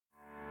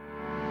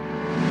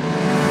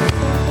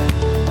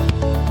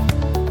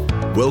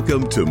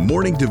Welcome to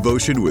Morning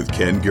Devotion with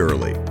Ken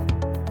Gurley.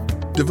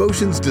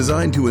 Devotions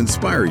designed to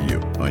inspire you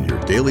on your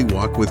daily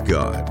walk with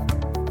God.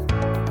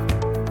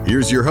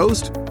 Here's your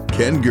host,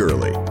 Ken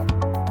Gurley.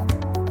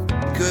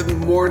 Good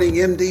morning,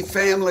 MD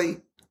family.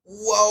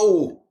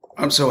 Whoa,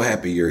 I'm so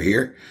happy you're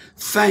here.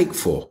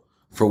 Thankful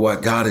for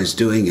what God is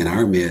doing in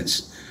our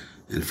midst.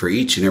 And for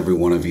each and every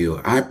one of you,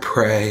 I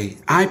pray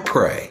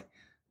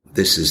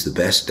this is the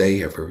best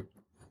day ever.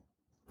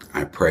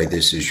 I pray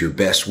this is your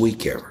best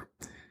week ever.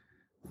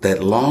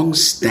 That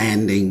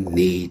long-standing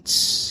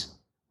needs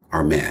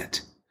are met.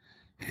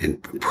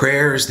 And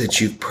prayers that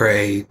you've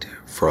prayed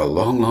for a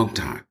long, long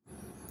time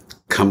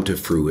come to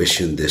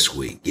fruition this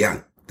week.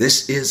 Yeah,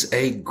 this is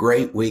a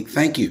great week.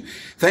 Thank you.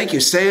 Thank you,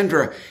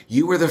 Sandra.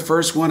 You were the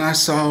first one I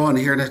saw on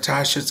here.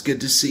 Natasha, it's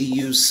good to see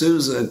you.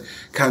 Susan,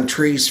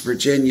 Contrice,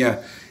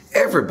 Virginia,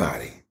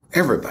 everybody.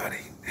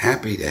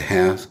 Happy to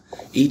have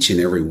each and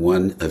every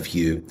one of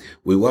you.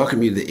 We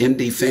welcome you to the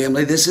MD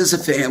family. This is a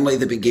family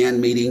that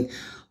began meeting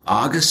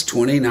August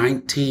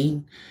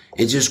 2019.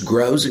 It just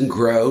grows and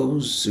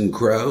grows and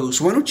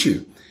grows. Why don't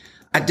you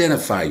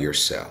identify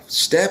yourself?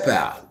 Step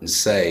out and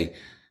say,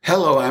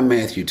 hello, I'm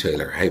Matthew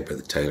Taylor. Hey,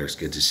 Brother Taylor, it's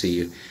good to see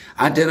you.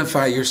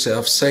 Identify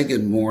yourself. Say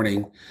good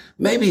morning.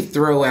 Maybe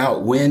throw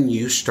out when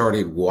you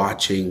started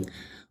watching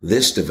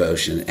this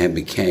devotion and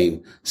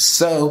became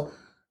so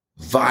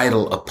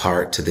vital a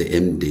part to the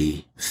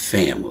MD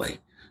family.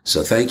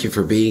 So thank you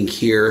for being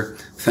here.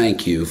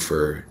 Thank you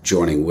for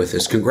joining with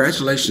us.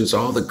 Congratulations,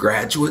 all the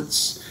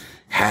graduates.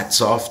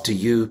 Hats off to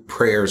you.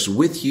 Prayers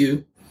with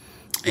you.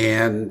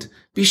 And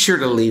be sure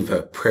to leave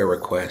a prayer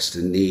request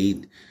in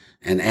need.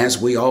 And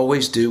as we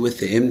always do with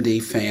the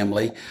MD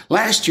family,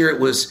 last year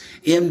it was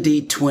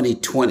MD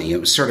 2020.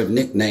 It was sort of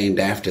nicknamed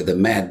after the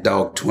Mad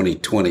Dog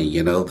 2020,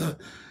 the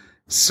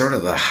sort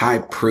of the high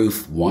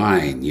proof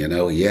wine, Yeah,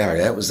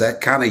 that was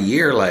that kind of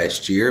year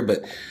last year,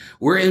 but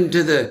we're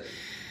into the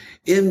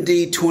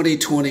MD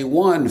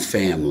 2021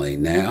 family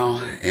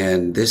now,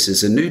 and this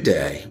is a new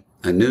day,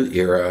 a new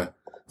era.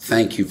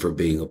 Thank you for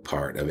being a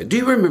part of it. Do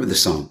you remember the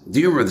song?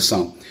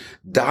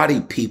 Dottie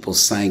People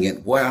sang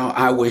it. Well,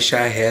 I wish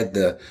I had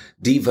the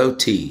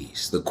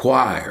devotees, the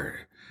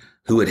choir,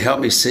 who would help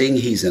me sing.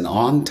 He's an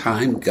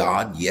on-time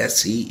God.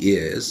 Yes, he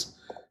is.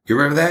 You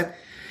remember that?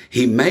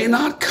 He may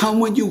not come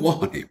when you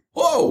want him.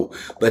 Whoa,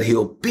 but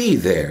he'll be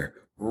there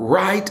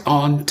right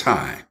on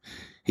time.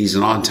 He's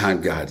an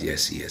on-time God.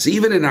 Yes, he is.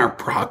 Even in our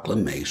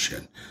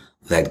proclamation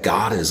that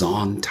God is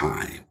on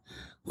time,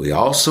 we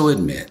also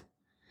admit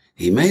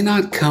he may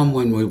not come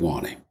when we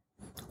want him,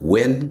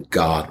 when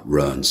God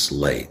runs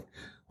late.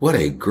 What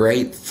a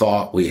great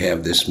thought we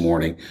have this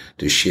morning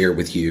to share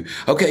with you.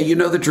 Okay, you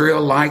know the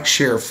drill. Like,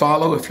 share,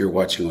 follow. If you're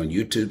watching on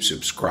YouTube,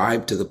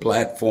 subscribe to the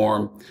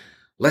platform.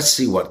 Let's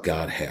see what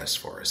God has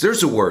for us.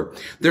 There's a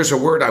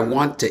word I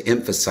want to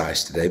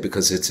emphasize today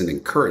because it's an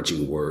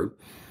encouraging word,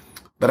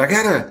 but I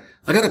gotta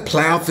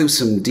plow through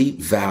some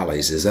deep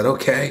valleys. Is that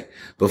okay?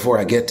 Before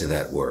I get to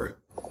that word,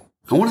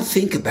 I want to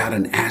think about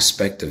an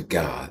aspect of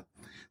God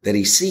that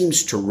he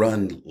seems to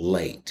run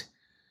late.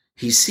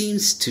 He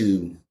seems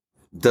to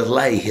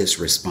delay his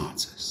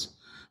responses.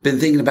 Been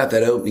thinking about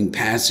that opening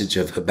passage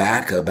of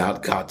Habakkuk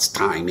about God's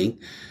timing.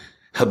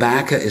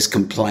 Habakkuk is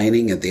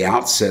complaining at the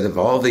outset of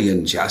all the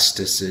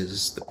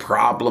injustices, the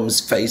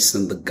problems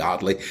facing the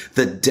godly,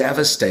 the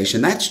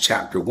devastation. That's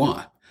chapter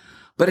 1.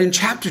 But in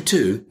chapter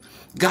 2,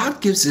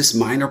 God gives this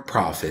minor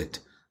prophet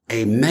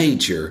a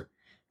major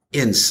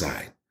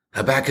insight.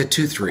 Habakkuk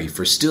 2:3,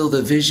 for still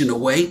the vision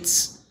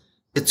awaits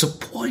its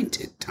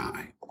appointed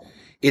time.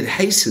 It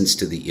hastens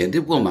to the end.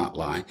 It will not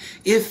lie.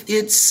 If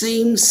it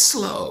seems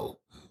slow,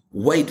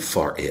 wait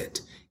for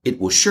it. It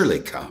will surely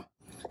come.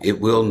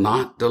 It will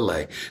not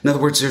delay. In other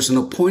words, there's an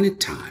appointed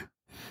time.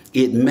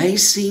 It may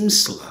seem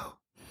slow.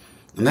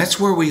 And that's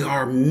where we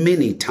are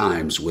many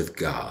times with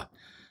God.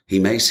 He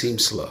may seem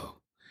slow.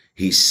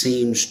 He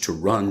seems to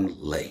run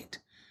late.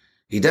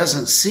 He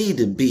doesn't seem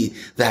to be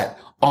that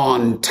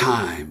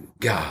on-time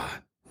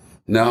God.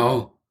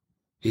 No,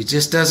 he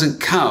just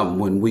doesn't come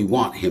when we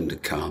want him to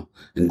come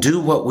and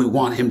do what we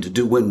want him to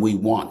do when we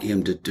want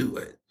him to do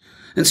it.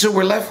 And so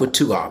we're left with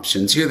two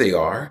options. Here they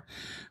are.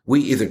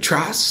 We either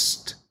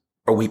trust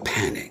or we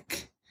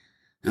panic.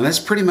 And that's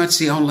pretty much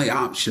the only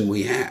option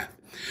we have.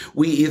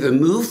 We either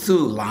move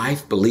through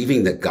life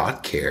believing that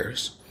God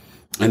cares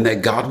and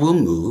that God will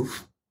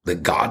move,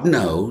 that God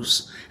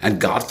knows, and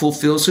God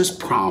fulfills his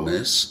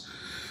promise,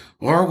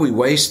 or we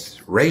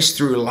race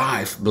through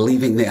life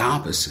believing the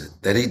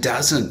opposite, that he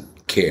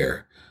doesn't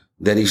care,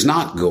 that he's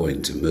not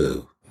going to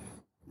move,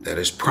 that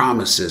his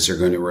promises are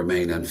going to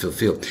remain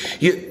unfulfilled.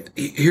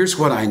 Here's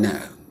what I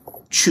know.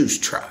 Choose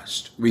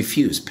trust.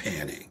 Refuse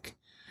panic.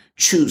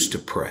 Choose to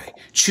pray.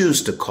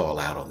 Choose to call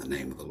out on the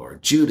name of the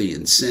Lord. Judy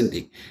and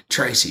Cindy,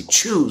 Tracy,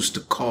 choose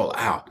to call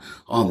out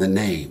on the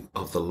name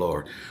of the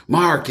Lord.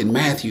 Mark and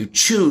Matthew,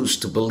 choose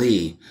to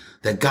believe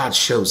that God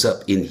shows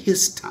up in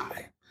his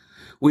time.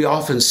 We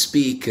often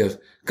speak of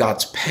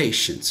God's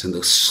patience and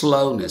the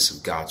slowness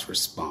of God's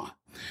response.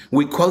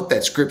 We quote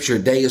that scripture, a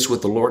day is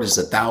with the Lord is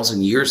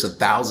 1,000 years.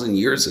 1,000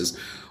 years is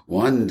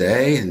one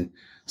day, and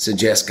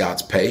suggests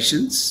God's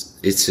patience.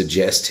 It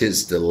suggests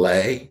his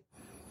delay.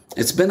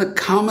 It's been a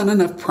common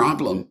enough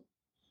problem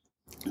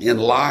in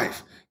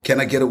life. Can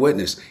I get a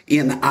witness?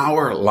 In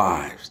our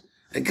lives.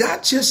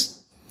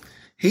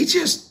 He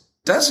just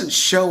doesn't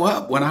show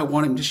up when I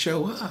want him to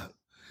show up.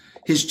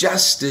 His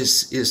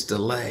justice is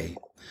delayed.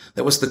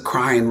 That was the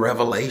cry in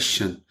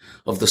Revelation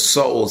of the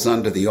souls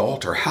under the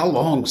altar. How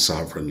long,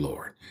 sovereign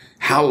Lord?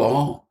 How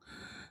long?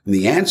 And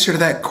the answer to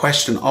that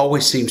question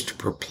always seems to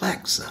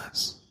perplex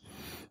us.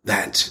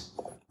 That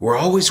we're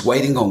always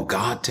waiting on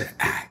God to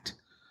act.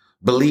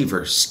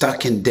 Believers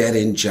stuck in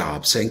dead-end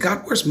jobs saying,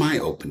 God, where's my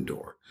open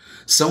door?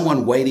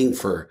 Someone waiting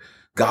for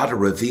God to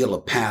reveal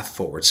a path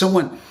forward.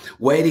 Someone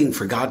waiting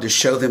for God to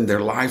show them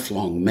their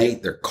lifelong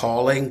mate, their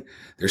calling.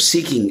 They're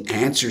seeking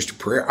answers to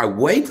prayer. I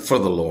wait for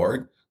the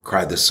Lord,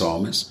 cried the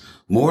psalmist,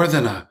 more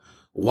than a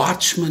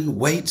watchman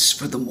waits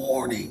for the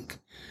morning.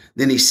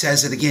 Then he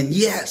says it again.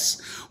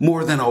 Yes,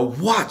 more than a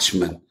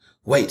watchman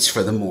waits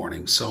for the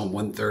morning. Psalm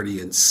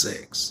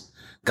 130:6.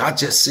 God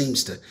just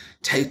seems to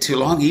take too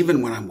long.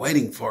 Even when I'm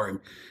waiting for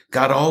him,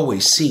 God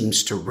always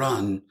seems to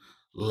run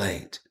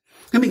late.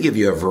 Let me give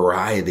you a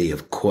variety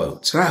of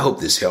quotes. And I hope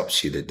this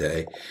helps you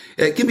today.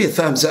 Give me a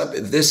thumbs up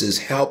if this is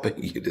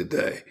helping you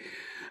today.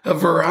 A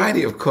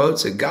variety of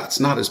quotes that God's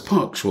not as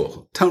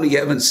punctual. Tony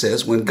Evans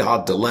says, when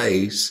God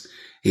delays,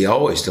 he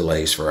always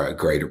delays for a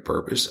greater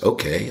purpose.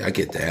 Okay, I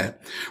get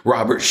that.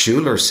 Robert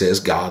Schuller says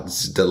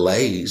God's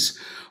delays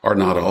are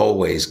not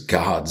always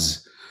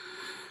God's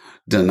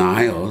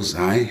denials.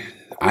 I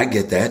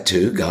get that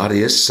too. God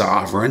is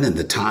sovereign and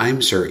the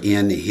times are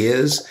in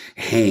his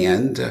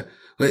hand.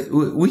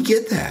 We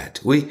get that.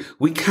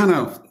 We kind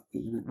of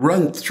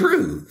run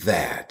through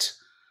that.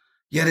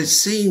 Yet it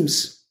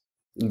seems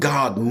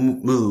God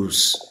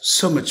moves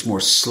so much more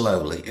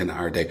slowly in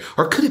our day.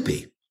 Or could it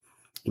be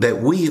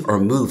that we are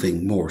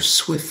moving more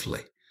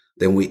swiftly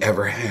than we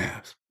ever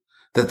have?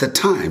 That the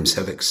times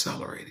have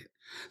accelerated.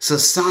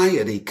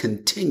 Society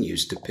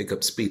continues to pick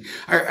up speed.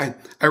 I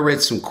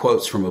read some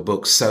quotes from a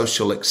book,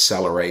 Social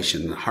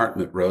Acceleration.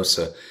 Hartmut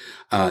Rosa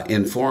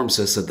informs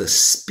us of the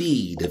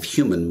speed of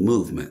human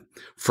movement.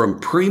 From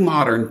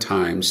pre-modern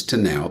times to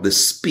now,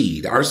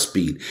 our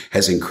speed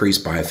has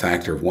increased by a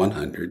factor of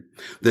 100.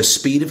 The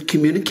speed of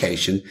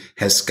communication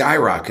has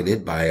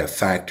skyrocketed by a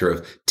factor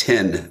of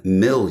 10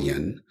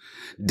 million.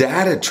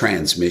 Data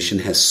transmission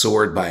has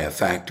soared by a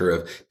factor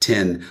of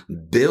 10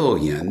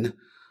 billion.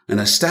 And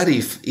a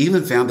study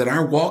even found that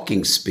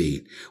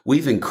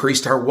we've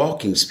increased our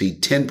walking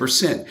speed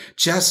 10%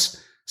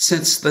 just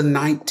since the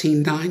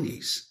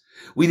 1990s.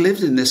 We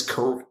lived in this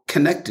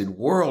connected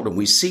world and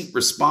we seek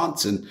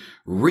response in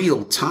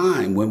real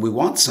time. When we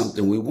want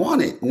something, we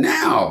want it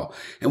now.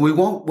 And we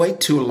won't wait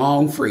too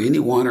long for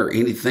anyone or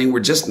anything. We're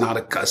just not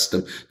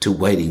accustomed to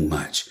waiting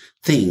much.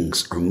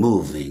 Things are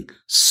moving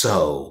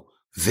so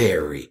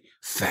very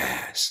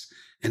fast.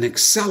 An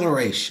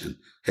acceleration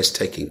has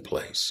taken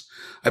place.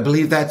 I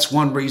believe that's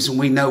one reason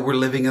we know we're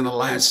living in the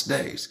last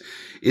days,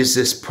 is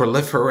this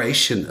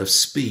proliferation of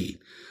speed.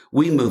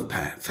 We move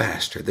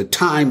faster. The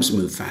times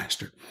move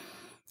faster.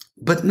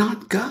 But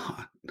not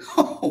God.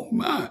 Oh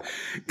my.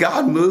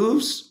 God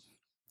moves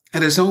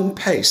at his own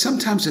pace,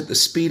 sometimes at the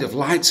speed of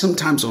light,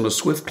 sometimes on a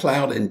swift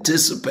cloud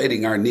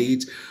anticipating our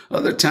needs.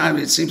 Other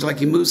times it seems like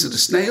he moves at a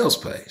snail's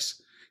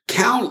pace.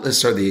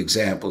 Countless are the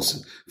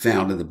examples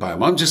found in the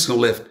Bible. I'm just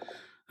going to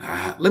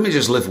let me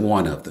just lift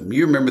one of them.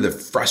 You remember the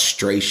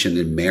frustration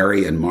in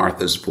Mary and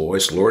Martha's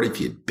voice. Lord,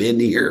 if you'd been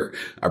here,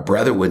 our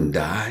brother wouldn't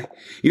die.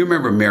 You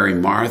remember Mary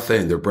and Martha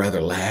and their brother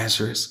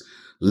Lazarus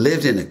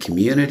lived in a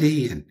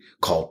community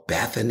called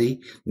Bethany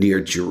near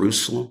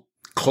Jerusalem.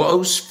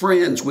 Close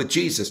friends with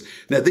Jesus.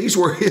 Now, these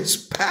were his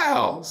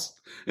pals.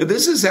 And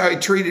this is how he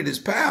treated his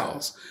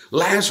pals.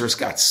 Lazarus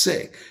got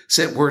sick,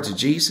 sent word to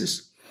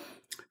Jesus.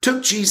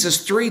 Took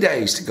Jesus 3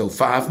 days to go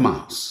 5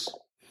 miles.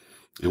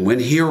 And when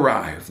he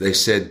arrived, they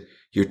said,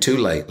 you're too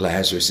late.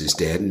 Lazarus is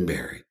dead and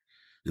buried.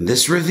 And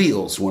this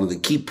reveals one of the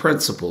key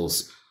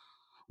principles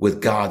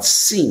with God's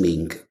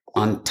seeming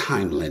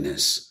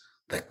untimeliness,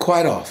 that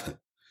quite often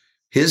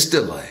his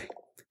delay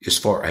is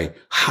for a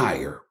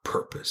higher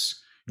purpose.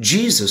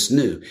 Jesus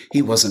knew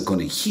he wasn't going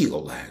to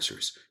heal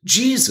Lazarus.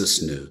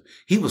 Jesus knew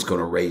he was going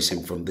to raise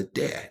him from the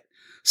dead.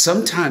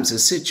 Sometimes a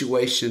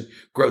situation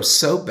grows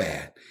so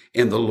bad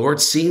and the Lord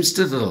seems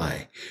to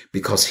delay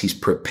because he's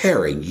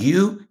preparing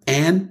you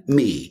and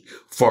me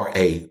for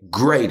a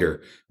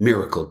greater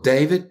miracle.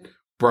 David,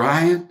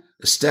 Brian,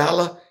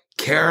 Estella,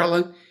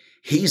 Carolyn,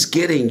 he's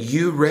getting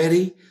you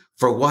ready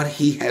for what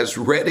he has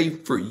ready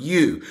for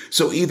you.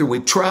 So either we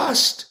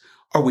trust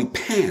or we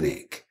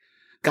panic.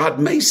 God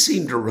may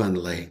seem to run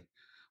late,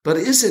 but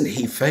isn't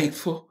he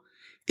faithful?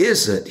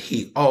 Isn't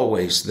he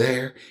always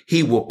there?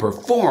 He will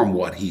perform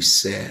what he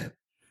said.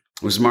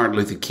 As Martin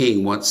Luther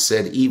King once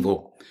said,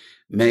 evil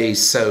may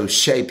so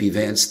shape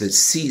events that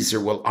Caesar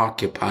will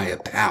occupy a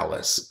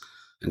palace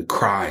and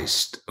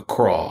Christ a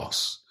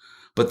cross.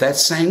 But that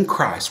same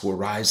Christ will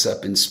rise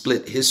up and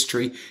split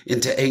history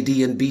into AD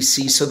and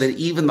BC so that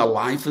even the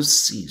life of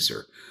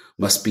Caesar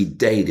must be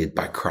dated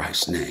by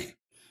Christ's name.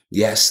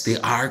 Yes, the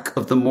arc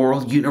of the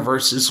moral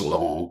universe is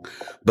long,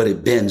 but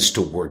it bends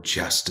toward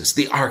justice.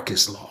 The arc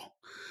is long.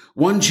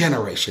 One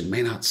generation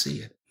may not see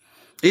it.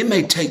 It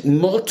may take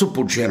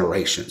multiple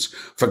generations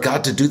for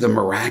God to do the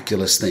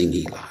miraculous thing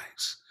he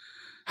likes.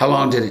 How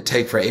long did it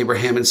take for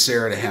Abraham and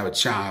Sarah to have a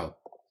child?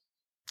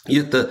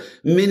 Yet the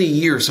many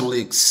years only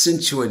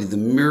accentuated the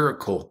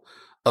miracle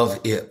of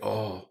it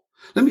all.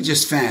 Let me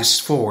just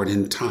fast forward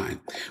in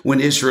time. When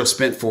Israel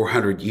spent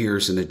 400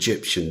 years in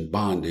Egyptian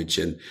bondage,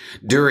 and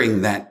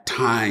during that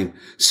time,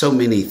 so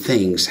many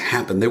things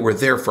happened. They were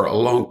there for a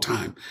long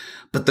time,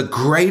 but the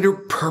greater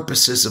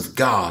purposes of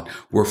God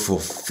were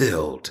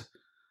fulfilled.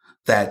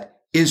 That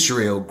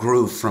Israel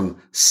grew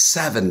from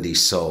 70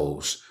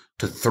 souls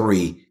to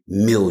 3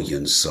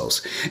 million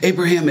souls.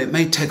 Abraham, it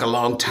may take a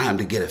long time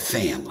to get a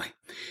family.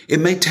 It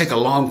may take a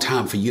long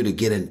time for you to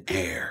get an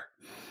heir.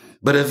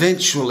 But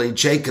eventually,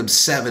 Jacob's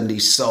 70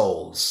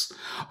 souls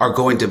are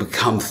going to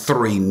become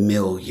 3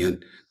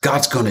 million.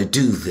 God's going to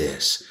do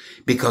this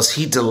because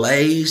he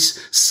delays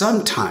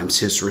sometimes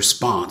his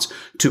response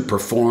to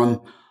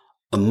perform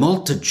a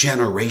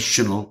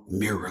multi-generational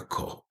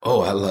miracle.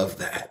 Oh, I love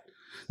that.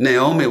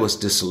 Naomi was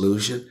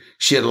disillusioned.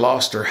 She had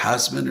lost her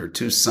husband, her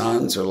 2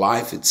 sons. Her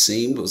life, it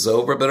seemed, was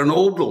over. But an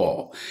old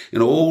law,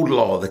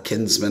 the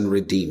kinsman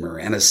redeemer,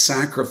 and a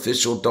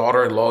sacrificial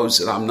daughter-in-law who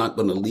said, I'm not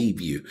going to leave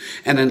you,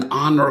 and an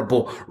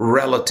honorable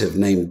relative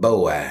named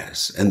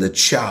Boaz, and the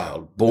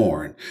child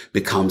born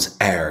becomes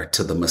heir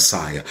to the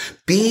Messiah.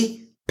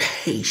 Be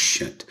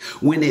patient.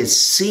 When it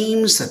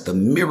seems that the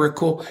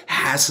miracle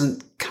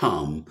hasn't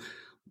come,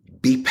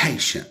 be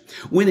patient.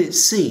 When it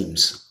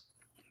seems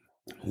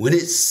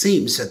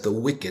that the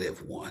wicked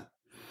have won,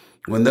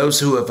 when those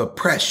who have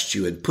oppressed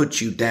you and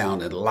put you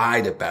down and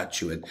lied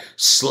about you and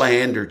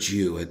slandered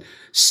you and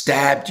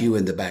stabbed you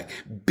in the back,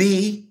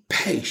 be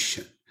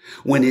patient.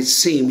 When it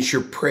seems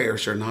your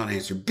prayers are not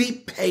answered,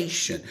 be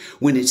patient.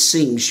 When it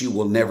seems you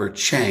will never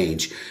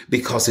change,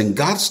 because in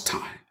God's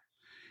time,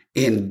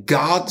 in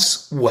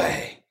God's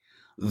way,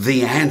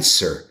 the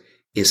answer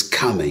is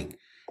coming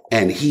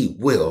and he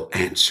will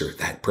answer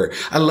that prayer.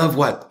 I love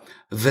what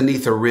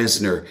Vanitha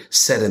Risner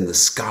said in The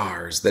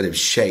Scars That Have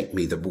Shaped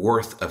Me, The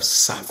Worth of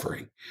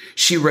Suffering.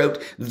 She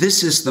wrote,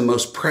 this is the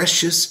most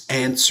precious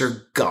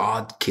answer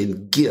God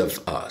can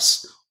give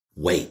us.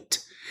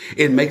 Wait.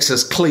 It makes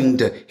us cling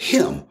to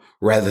him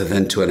rather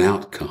than to an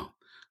outcome.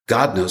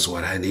 God knows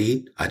what I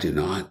need. I do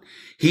not.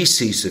 He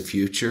sees the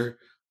future.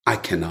 I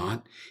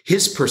cannot.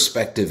 His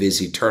perspective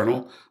is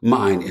eternal.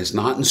 Mine is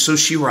not. And so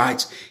she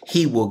writes,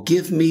 he will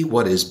give me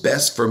what is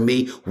best for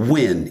me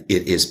when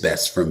it is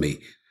best for me.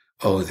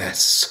 Oh, that's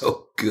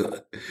so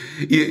good.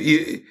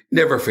 You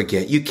never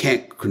forget, you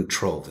can't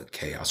control the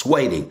chaos.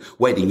 Waiting.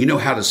 You know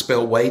how to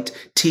spell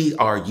wait?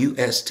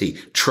 T-R-U-S-T,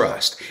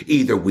 trust.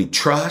 Either we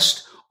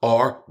trust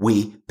or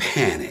we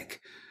panic.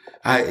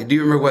 Do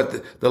you remember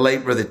what the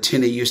late Brother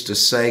Tenney used to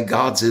say?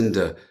 God's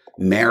into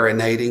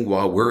marinating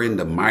while we're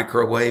into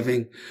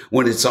microwaving.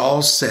 When it's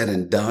all said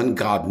and done,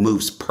 God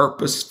moves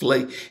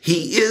purposefully.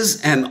 He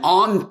is an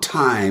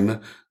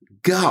on-time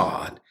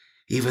God,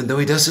 even though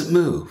he doesn't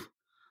move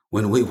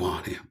when we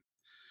want him.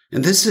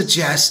 And this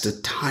suggests a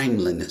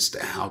timeliness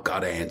to how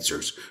God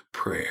answers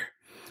prayer.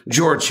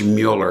 George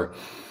Mueller,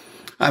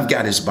 I've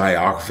got his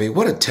biography.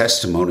 What a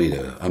testimony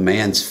to a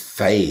man's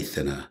faith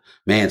and a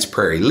man's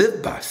prayer. He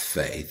lived by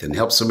faith and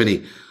helped so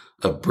many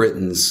of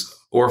Britain's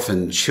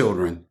orphan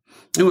children.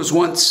 He was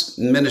once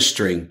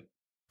ministering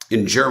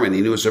in Germany,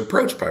 and he was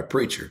approached by a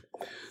preacher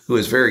who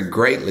was very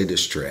greatly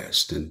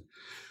distressed. And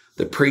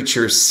the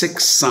preacher's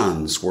 6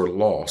 sons were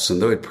lost,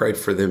 and though he prayed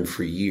for them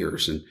for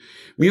years, and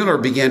Mueller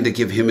began to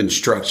give him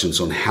instructions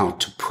on how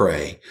to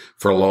pray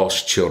for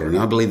lost children.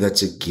 I believe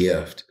that's a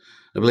gift.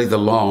 I believe the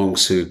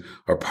Longs, who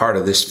are part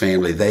of this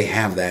family, they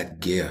have that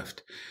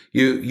gift.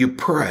 You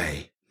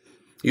pray.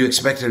 You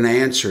expect an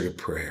answer to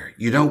prayer.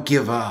 You don't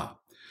give up.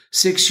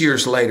 6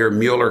 years later,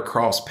 Mueller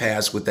crossed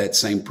paths with that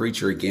same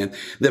preacher again.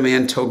 The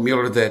man told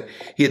Mueller that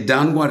he had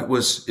done what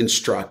was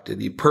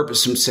instructed. He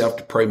purposed himself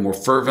to pray more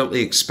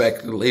fervently,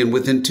 expectantly, and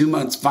within 2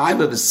 months,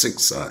 5 of his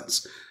 6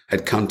 sons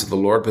had come to the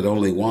Lord, but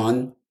only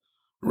one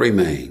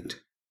remained.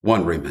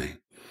 One remained.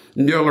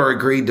 Mueller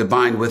agreed to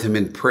bind with him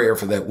in prayer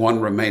for that one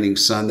remaining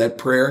son. That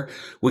prayer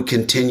would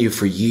continue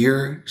for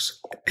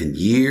years and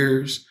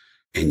years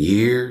and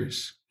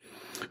years.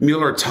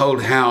 Mueller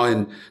told how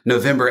in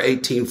November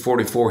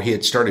 1844 he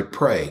had started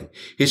praying.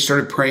 He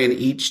started praying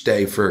each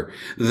day for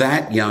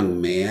that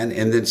young man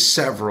and then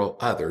several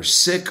others,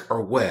 sick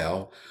or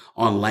well,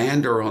 on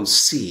land or on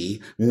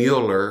sea.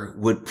 Mueller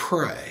would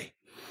pray.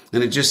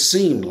 And it just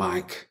seemed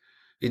like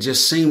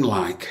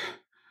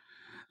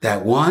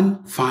that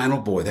one final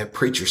boy, that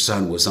preacher's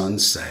son, was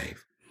unsaved.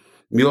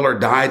 Mueller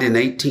died in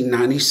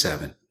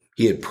 1897.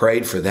 He had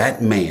prayed for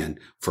that man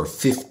for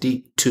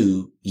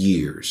 52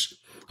 years.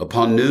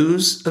 Upon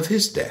news of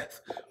his death,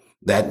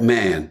 that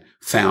man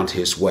found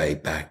his way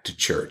back to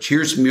church.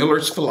 Here's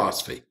Mueller's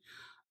philosophy.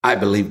 I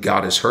believe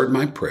God has heard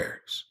my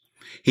prayers.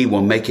 He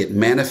will make it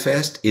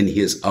manifest in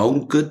his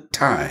own good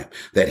time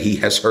that he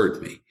has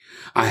heard me.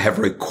 I have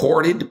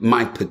recorded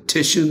my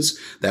petitions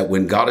that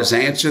when God has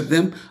answered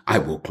them, I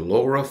will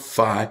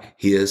glorify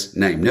his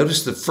name.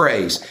 Notice the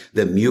phrase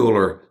that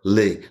Mueller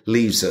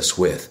leaves us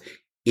with,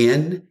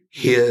 in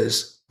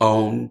his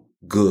own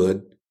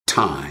good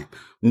time.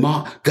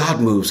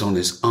 God moves on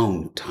his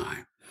own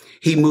time.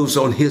 He moves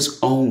on his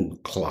own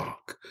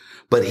clock,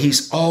 but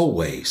he's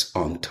always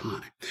on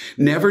time.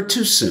 Never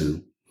too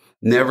soon,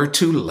 never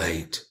too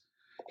late.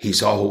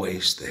 He's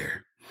always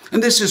there.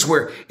 And this is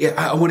where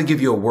I want to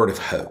give you a word of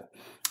hope.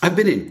 I've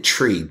been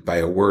intrigued by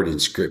a word in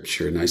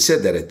Scripture, and I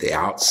said that at the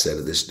outset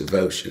of this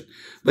devotion,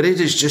 but it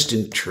has just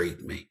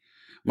intrigued me.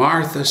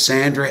 Martha,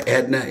 Sandra,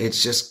 Edna,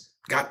 it's just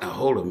gotten a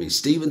hold of me.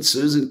 Stephen,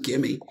 Susan,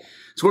 Kimmy.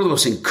 It's one of the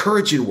most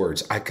encouraging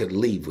words I could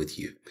leave with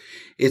you.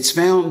 It's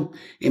found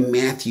in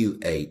Matthew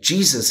 8.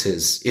 Jesus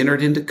has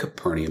entered into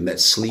Capernaum, that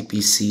sleepy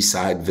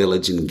seaside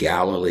village in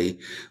Galilee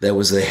that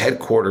was the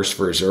headquarters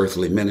for his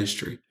earthly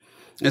ministry.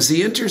 As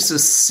he enters the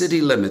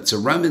city limits, a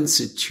Roman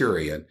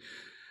centurion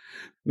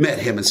met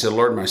him and said,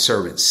 Lord, my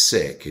servant's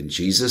sick. And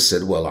Jesus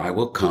said, well, I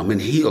will come and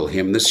heal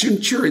him. And the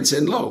centurion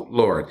said,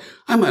 Lord,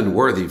 I'm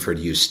unworthy for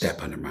you to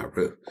step under my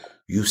roof.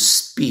 You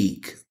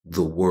speak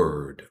the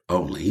word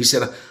only. He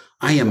said,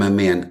 I am a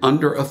man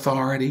under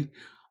authority.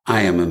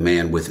 I am a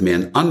man with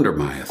men under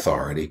my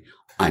authority.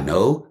 I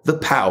know the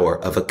power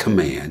of a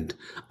command.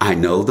 I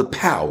know the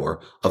power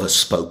of a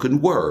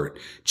spoken word.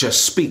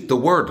 Just speak the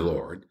word,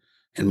 Lord,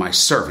 and my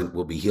servant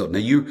will be healed. Now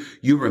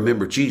you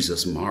remember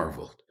Jesus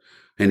marveled.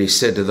 And he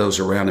said to those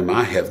around him,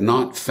 I have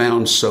not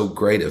found so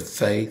great a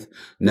faith.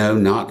 No,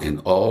 not in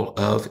all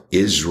of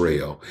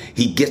Israel.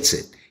 He gets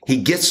it. He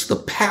gets the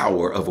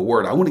power of a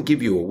word. I want to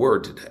give you a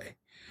word today.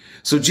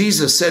 So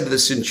Jesus said to the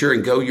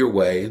centurion, go your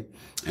way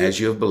as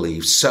you have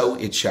believed, so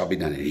it shall be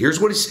done. And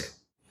here's what he said.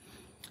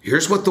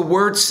 Here's what the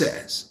word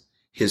says.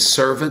 His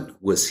servant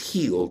was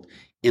healed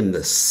in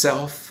the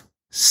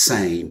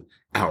self-same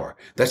hour.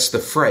 That's the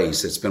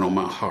phrase that's been on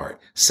my heart.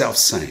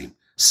 Self-same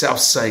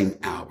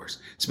hours.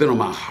 It's been on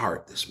my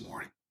heart this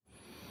morning.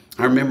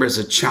 I remember as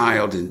a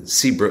child in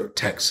Seabrook,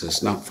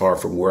 Texas, not far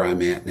from where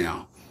I'm at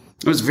now.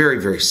 I was very,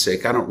 very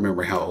sick. I don't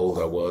remember how old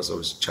I was. I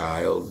was a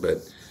child,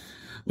 but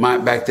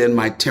back then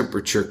my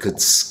temperature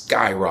could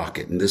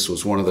skyrocket, and this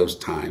was one of those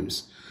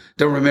times.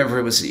 Don't remember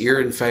if it was ear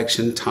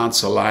infection,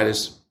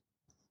 tonsillitis,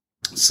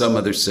 some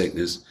other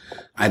sickness.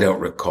 I don't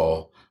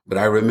recall, but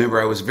I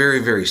remember I was very,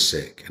 very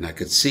sick, and I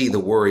could see the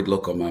worried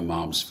look on my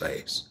mom's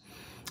face.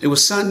 It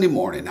was Sunday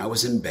morning. I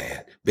was in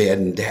bed,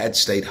 and Dad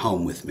stayed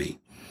home with me.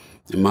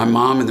 And my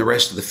mom and the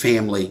rest of the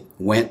family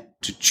went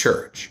to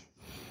church,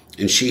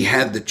 and she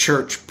had the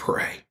church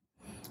pray.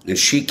 And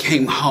she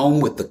came home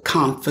with the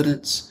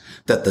confidence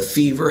that the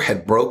fever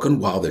had broken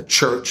while the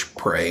church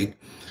prayed,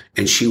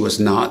 and she was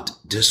not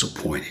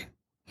disappointed.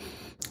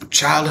 A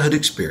childhood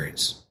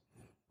experience,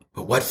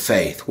 but what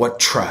faith, what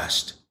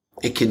trust.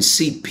 It can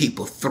see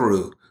people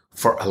through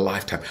for a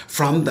lifetime.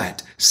 From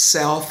that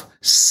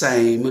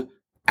self-same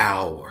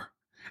hour,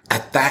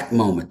 at that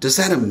moment. Does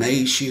that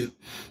amaze you?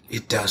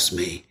 It does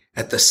me.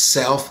 At the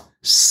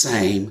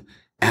self-same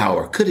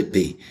hour. Could it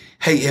be,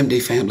 hey,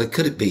 MD family,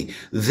 could it be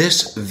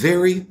this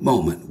very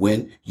moment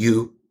when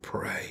you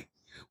pray?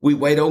 We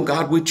wait on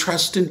God, we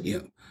trust in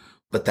him,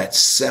 but that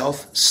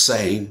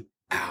self-same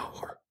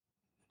hour,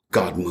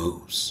 God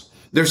moves.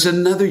 There's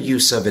another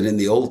use of it in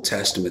the Old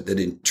Testament that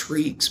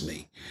intrigues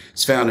me.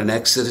 It's found in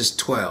Exodus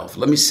 12.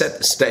 Let me set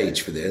the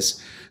stage for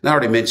this. And I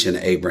already mentioned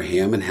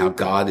Abraham and how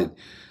God had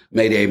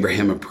made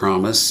Abraham a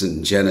promise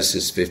in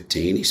Genesis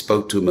 15. He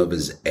spoke to him of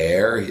his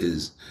heir,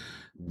 his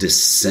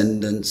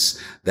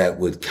descendants that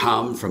would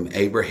come from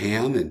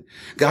Abraham. And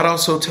God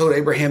also told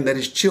Abraham that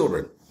his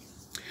children,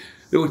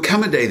 there would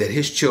come a day that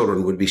his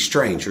children would be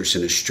strangers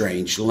in a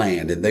strange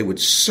land, and they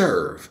would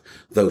serve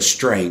those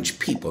strange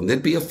people, and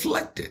they'd be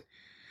afflicted.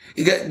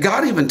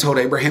 God even told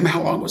Abraham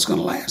how long it was going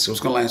to last. It was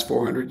going to last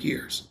 400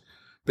 years.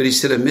 But he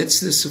said,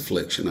 amidst this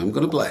affliction, I'm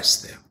going to bless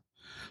them.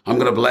 I'm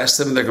going to bless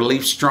them, and they're going to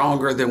leave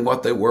stronger than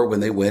what they were when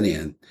they went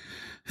in.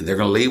 And they're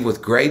going to leave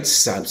with great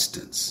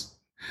substance.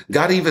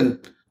 God even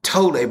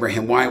told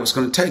Abraham why it was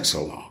going to take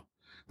so long.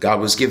 God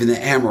was giving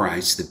the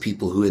Amorites, the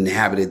people who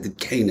inhabited the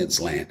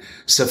Canaan's land,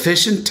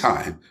 sufficient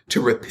time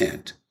to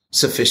repent.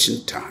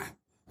 Sufficient time.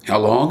 How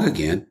long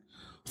again?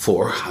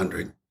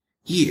 400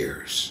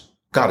 years.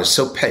 God is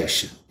so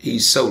patient.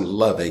 He's so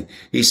loving.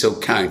 He's so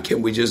kind.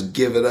 Can we just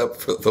give it up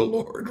for the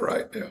Lord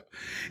right now?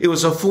 It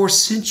was a 4th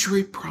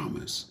century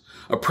promise,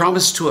 a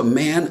promise to a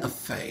man of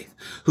faith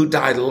who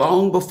died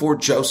long before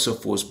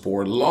Joseph was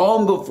born,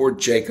 long before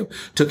Jacob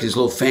took his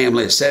little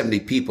family of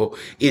 70 people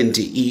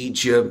into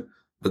Egypt.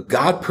 But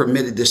God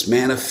permitted this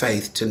man of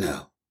faith to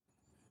know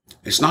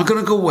it's not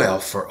going to go well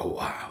for a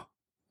while.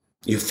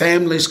 Your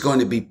family's going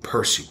to be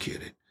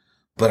persecuted,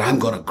 but I'm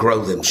going to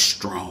grow them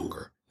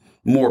stronger,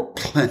 more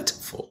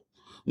plentiful,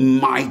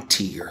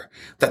 mightier,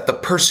 that the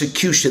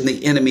persecution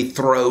the enemy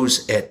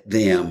throws at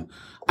them,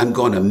 I'm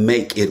going to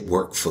make it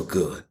work for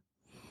good.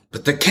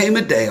 But there came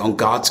a day on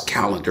God's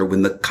calendar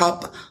when the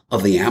cup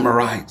of the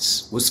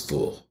Amorites was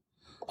full.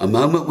 A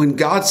moment when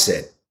God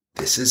said,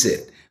 this is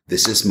it.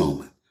 This is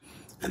moment.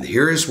 And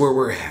here is where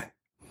we're at.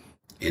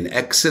 In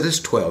Exodus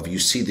 12, you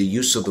see the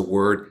use of the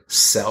word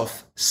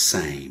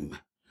self-same.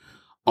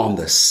 On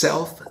the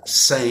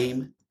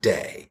self-same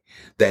day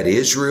that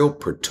Israel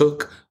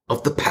partook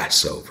of the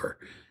Passover,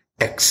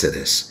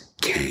 Exodus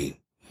came.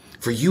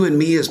 For you and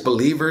me as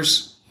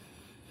believers,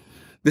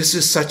 this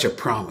is such a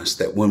promise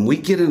that when we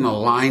get in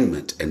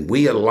alignment and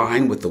we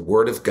align with the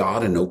word of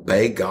God and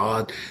obey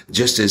God,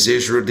 just as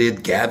Israel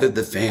did, gathered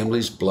the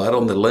families, blood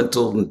on the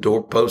lintel and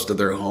doorpost of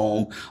their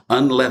home,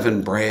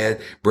 unleavened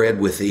bread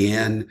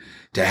within,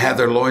 to have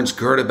their loins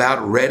girt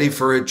about, ready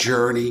for a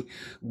journey.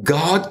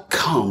 God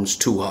comes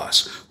to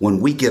us when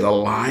we get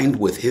aligned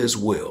with his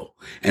will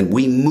and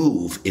we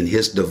move in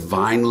his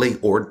divinely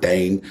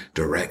ordained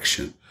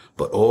direction.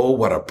 But oh,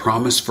 what a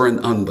promise for an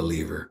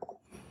unbeliever.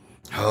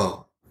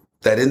 Oh,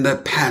 that in the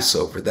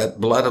Passover,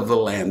 that blood of the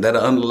Lamb, that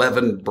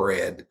unleavened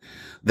bread,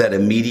 that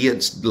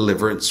immediate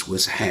deliverance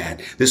was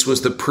had. This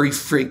was the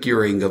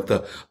prefiguring of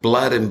the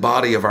blood and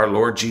body of our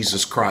Lord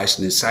Jesus Christ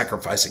and his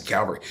sacrifice at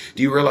Calvary.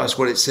 Do you realize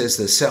what it says?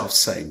 The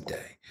self-same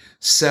day.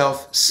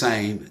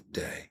 Self-same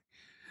day.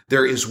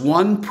 There is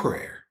one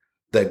prayer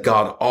that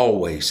God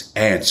always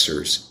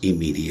answers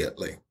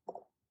immediately.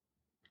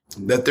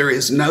 That there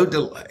is no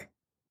delay.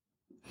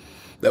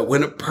 That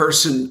when a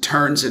person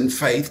turns in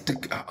faith to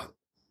God,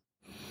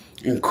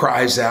 and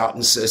cries out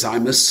and says,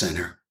 I'm a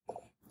sinner.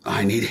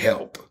 I need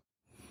help.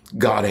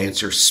 God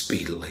answers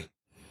speedily.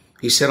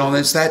 He said on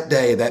that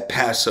day, that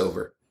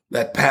Passover,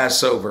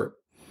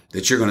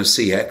 that you're going to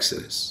see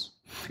Exodus.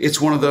 It's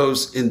one of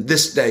those, in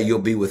this day you'll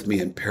be with me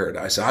in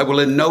paradise. I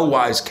will in no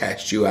wise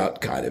cast you out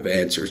kind of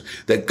answers,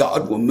 that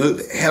God will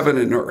move heaven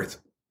and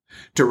earth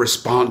to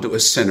respond to a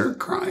sinner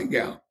crying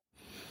out.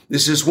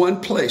 This is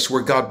one place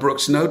where God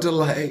brooks no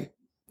delay.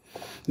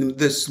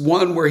 This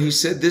one where he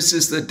said, this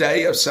is the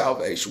day of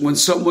salvation. When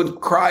someone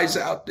cries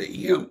out to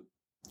him,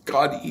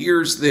 God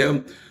hears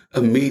them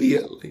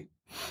immediately.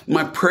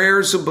 My prayer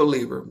as a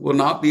believer will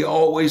not be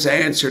always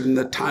answered in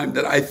the time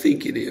that I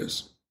think it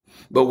is.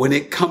 But when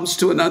it comes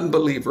to an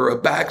unbeliever, a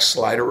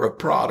backslider, a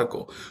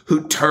prodigal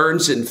who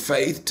turns in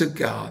faith to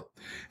God,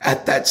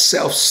 at that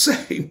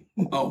self-same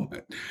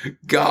moment,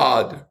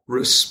 God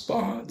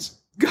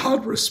responds.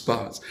 God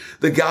responds.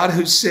 The God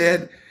who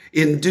said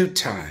in due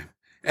time,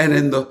 and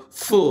in the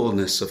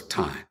fullness of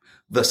time,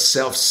 the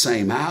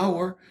self-same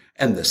hour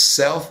and the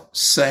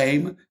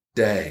self-same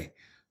day,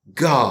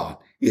 God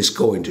is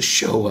going to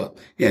show up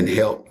and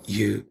help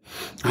you.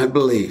 I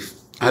believe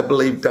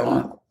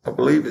Dawn. I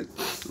believe it.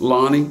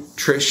 Lonnie,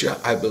 Tricia,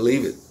 I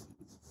believe it.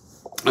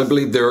 I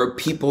believe there are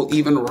people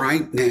even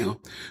right now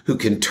who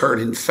can turn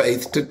in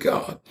faith to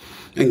God.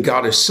 And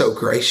God is so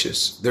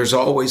gracious. There's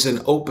always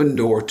an open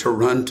door to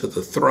run to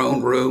the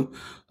throne room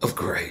of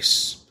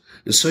grace.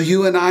 And so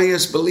you and I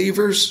as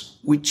believers,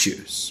 we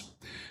choose.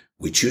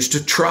 We choose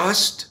to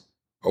trust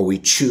or we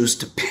choose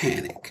to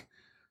panic.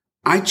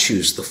 I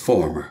choose the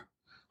former.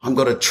 I'm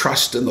going to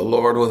trust in the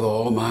Lord with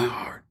all my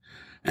heart.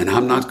 And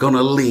I'm not going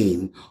to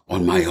lean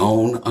on my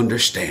own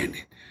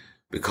understanding.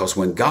 Because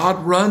when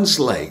God runs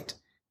late,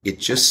 it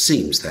just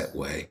seems that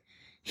way.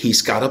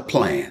 He's got a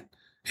plan.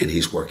 And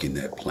he's working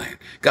that plan.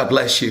 God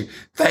bless you.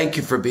 Thank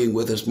you for being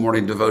with us,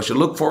 Morning Devotion.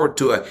 Look forward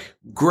to a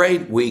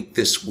great week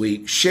this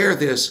week. Share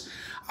this.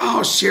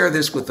 I'll share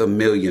this with 1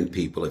 million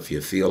people if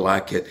you feel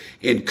like it.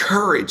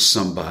 Encourage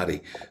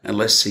somebody, and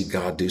let's see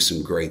God do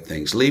some great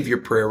things. Leave your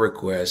prayer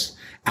requests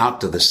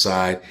out to the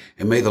side,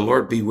 and may the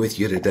Lord be with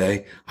you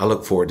today. I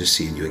look forward to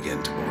seeing you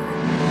again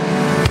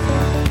tomorrow.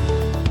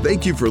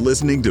 Thank you for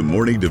listening to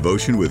Morning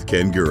Devotion with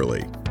Ken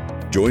Gurley.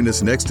 Join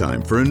us next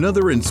time for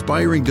another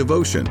inspiring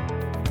devotion.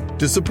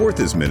 To support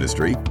this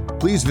ministry,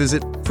 please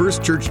visit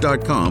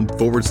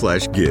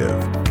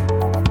firstchurch.com/give.